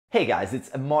Hey guys,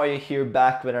 it's Mario here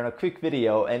back with a quick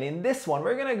video, and in this one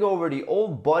we're gonna go over the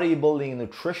old bodybuilding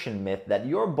nutrition myth that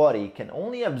your body can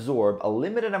only absorb a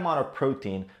limited amount of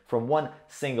protein from one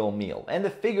single meal. And the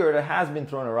figure that has been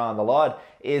thrown around a lot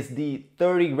is the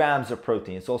 30 grams of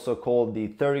protein. It's also called the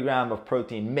 30 gram of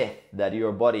protein myth, that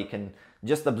your body can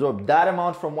just absorb that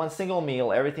amount from one single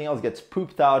meal, everything else gets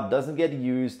pooped out, doesn't get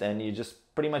used, and you just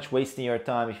pretty much wasting your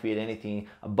time if you eat anything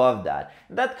above that.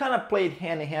 That kind of played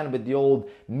hand in hand with the old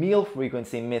meal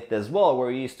frequency myth as well, where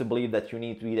you used to believe that you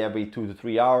need to eat every 2 to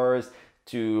 3 hours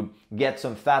to get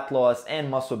some fat loss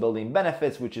and muscle building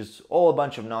benefits, which is all a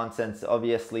bunch of nonsense.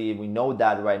 Obviously, we know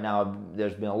that right now.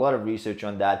 There's been a lot of research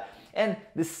on that. And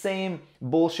the same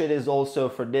bullshit is also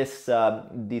for this,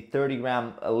 the 30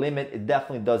 gram limit. It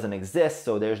definitely doesn't exist,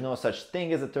 so there's no such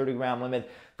thing as a 30 gram limit.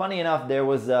 Funny enough, there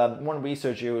was one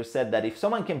researcher who said that if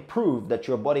someone can prove that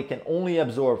your body can only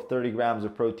absorb 30 grams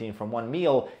of protein from one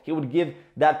meal, he would give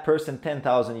that person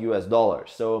 10,000 US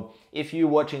dollars. So if you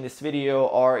watching this video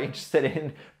are interested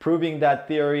in proving that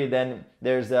theory, then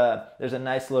there's a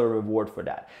nice little reward for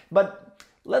that. But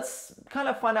let's kind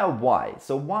of find out why.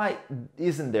 So why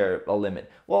isn't there a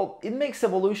limit? Well, it makes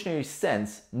evolutionary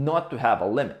sense not to have a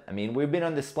limit. I mean, we've been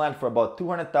on this planet for about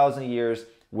 200,000 years.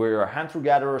 We're a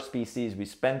hunter-gatherer species. We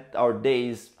spent our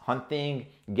days hunting,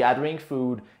 gathering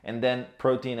food, and then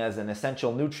protein as an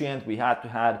essential nutrient. We have to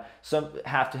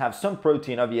have some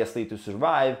protein, obviously, to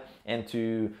survive and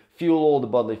to fuel all the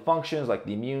bodily functions like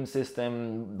the immune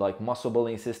system, like muscle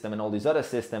building system, and all these other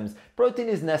systems. Protein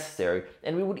is necessary,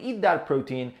 and we would eat that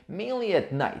protein mainly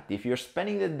at night. If you're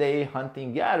spending the day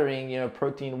hunting, gathering,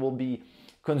 protein will be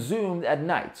consumed at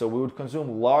night. So we would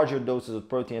consume larger doses of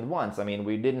protein at once. I mean,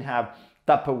 we didn't have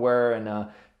Tupperware and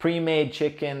a pre-made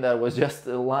chicken that was just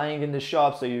lying in the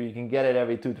shop so you can get it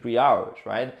every 2-3 hours,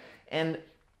 right? And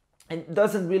it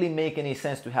doesn't really make any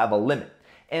sense to have a limit.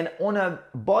 And on a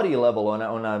body level,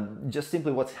 on a just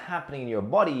simply what's happening in your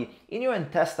body, in your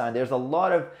intestine, there's a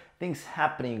lot of things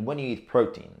happening when you eat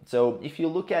protein. So if you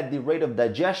look at the rate of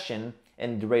digestion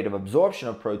and the rate of absorption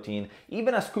of protein,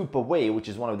 even a scoop of whey, which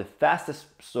is one of the fastest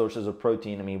sources of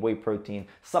protein, whey protein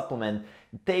supplement,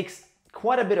 takes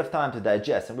quite a bit of time to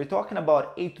digest. And we're talking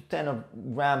about 8 to 10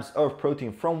 grams of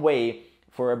protein from whey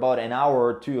for about an hour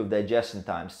or two of digestion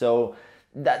time. So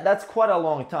that's quite a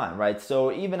long time, right?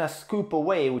 So even a scoop of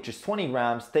whey, which is 20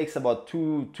 grams, takes about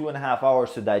 2.5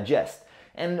 hours to digest.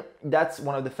 And that's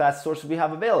one of the fast sources we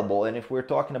have available. And if we're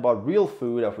talking about real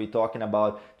food, if we're talking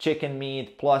about chicken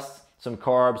meat plus some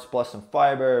carbs plus some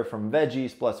fiber from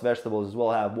veggies plus vegetables as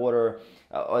well, have water,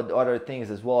 other things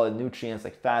as well, and nutrients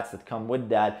like fats that come with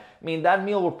that. That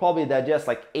meal will probably digest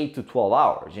like 8 to 12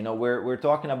 hours. We're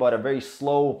talking about a very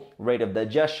slow rate of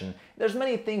digestion. There's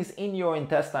many things in your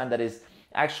intestine that is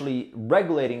actually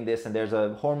regulating this, and there's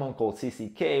a hormone called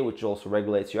CCK, which also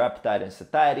regulates your appetite and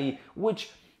satiety,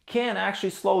 which can actually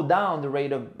slow down the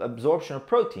rate of absorption of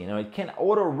protein. It can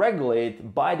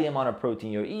auto-regulate by the amount of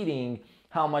protein you're eating,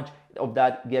 how much of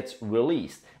that gets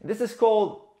released. This is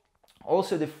called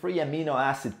also the free amino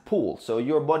acid pool. So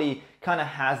your body kind of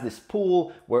has this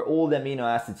pool where all the amino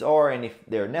acids are, and if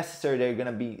they're necessary, they're going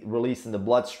to be released in the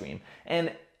bloodstream.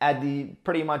 And at the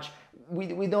pretty much,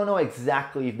 we don't know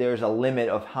exactly if there's a limit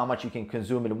of how much you can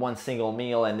consume in one single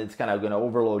meal and it's kind of going to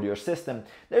overload your system.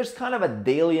 There's kind of a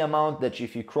daily amount that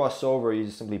if you cross over, you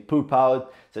just simply poop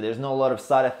out. So there's not a lot of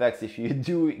side effects if you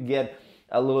do get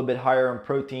a little bit higher in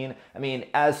protein.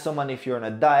 As someone, if you're on a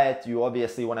diet, you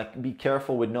obviously want to be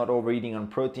careful with not overeating on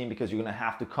protein, because you're going to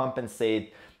have to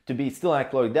compensate to be still in a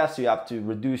caloric deficit. You have to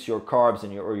reduce your carbs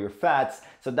and your fats.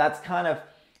 So that's kind of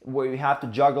where you have to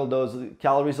juggle those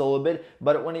calories a little bit.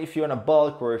 But if you're in a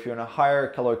bulk or if you're in a higher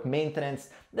caloric maintenance,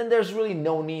 then there's really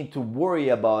no need to worry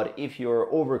about if you're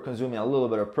over consuming a little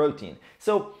bit of protein.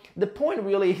 So the point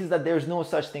really is that there's no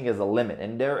such thing as a limit,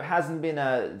 and there hasn't been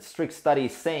a strict study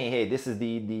saying, hey, this is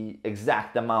the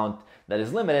exact amount that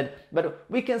is limited. But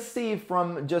we can see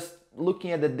from just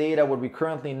looking at the data, what we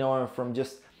currently know, and from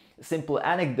just simple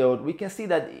anecdote, we can see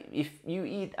that if you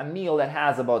eat a meal that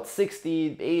has about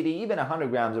 60, 80, even 100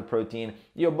 grams of protein,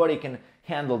 your body can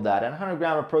handle that. And 100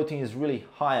 grams of protein is really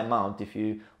high amount if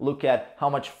you look at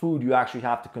how much food you actually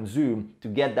have to consume to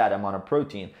get that amount of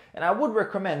protein. And I would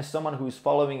recommend someone who's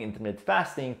following intermittent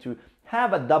fasting to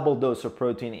have a double dose of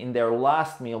protein in their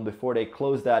last meal before they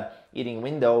close that eating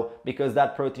window, because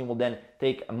that protein will then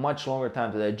take a much longer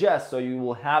time to digest, so you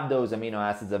will have those amino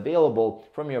acids available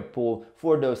from your pool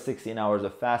for those 16 hours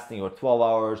of fasting or 12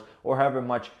 hours or however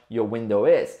much your window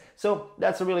is. So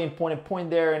that's a really important point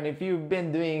there. And if you've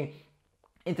been doing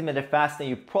intermittent fasting,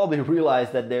 you probably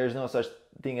realize that there's no such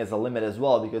thing as a limit as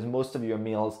well, because most of your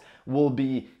meals will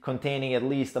be containing at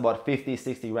least about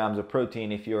 50-60 grams of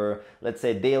protein. If your, let's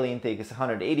say, daily intake is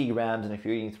 180 grams, and if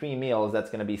you're eating 3 meals,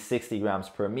 that's going to be 60 grams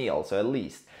per meal, so at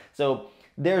least. So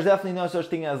there's definitely no such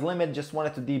thing as limit. Just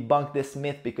wanted to debunk this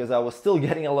myth because I was still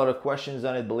getting a lot of questions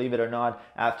on it, believe it or not.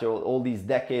 After all these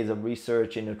decades of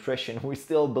research in nutrition, we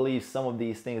still believe some of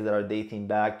these things that are dating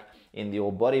back in the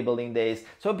old bodybuilding days.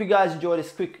 So hope you guys enjoyed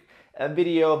this quick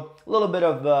video, a little bit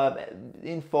of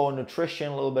info on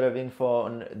nutrition, a little bit of info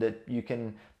on that you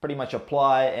can pretty much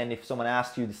apply, and if someone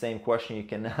asks you the same question, you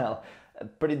can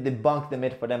pretty debunk the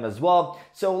myth for them as well.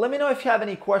 So let me know if you have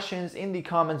any questions in the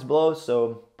comments below,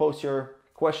 so post your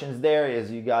questions there.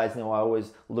 As you guys know, I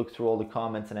always look through all the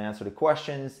comments and answer the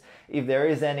questions if there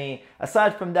is any.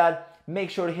 Aside from that, make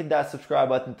sure to hit that subscribe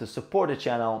button to support the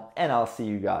channel, and I'll see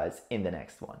you guys in the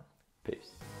next one.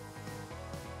 Peace.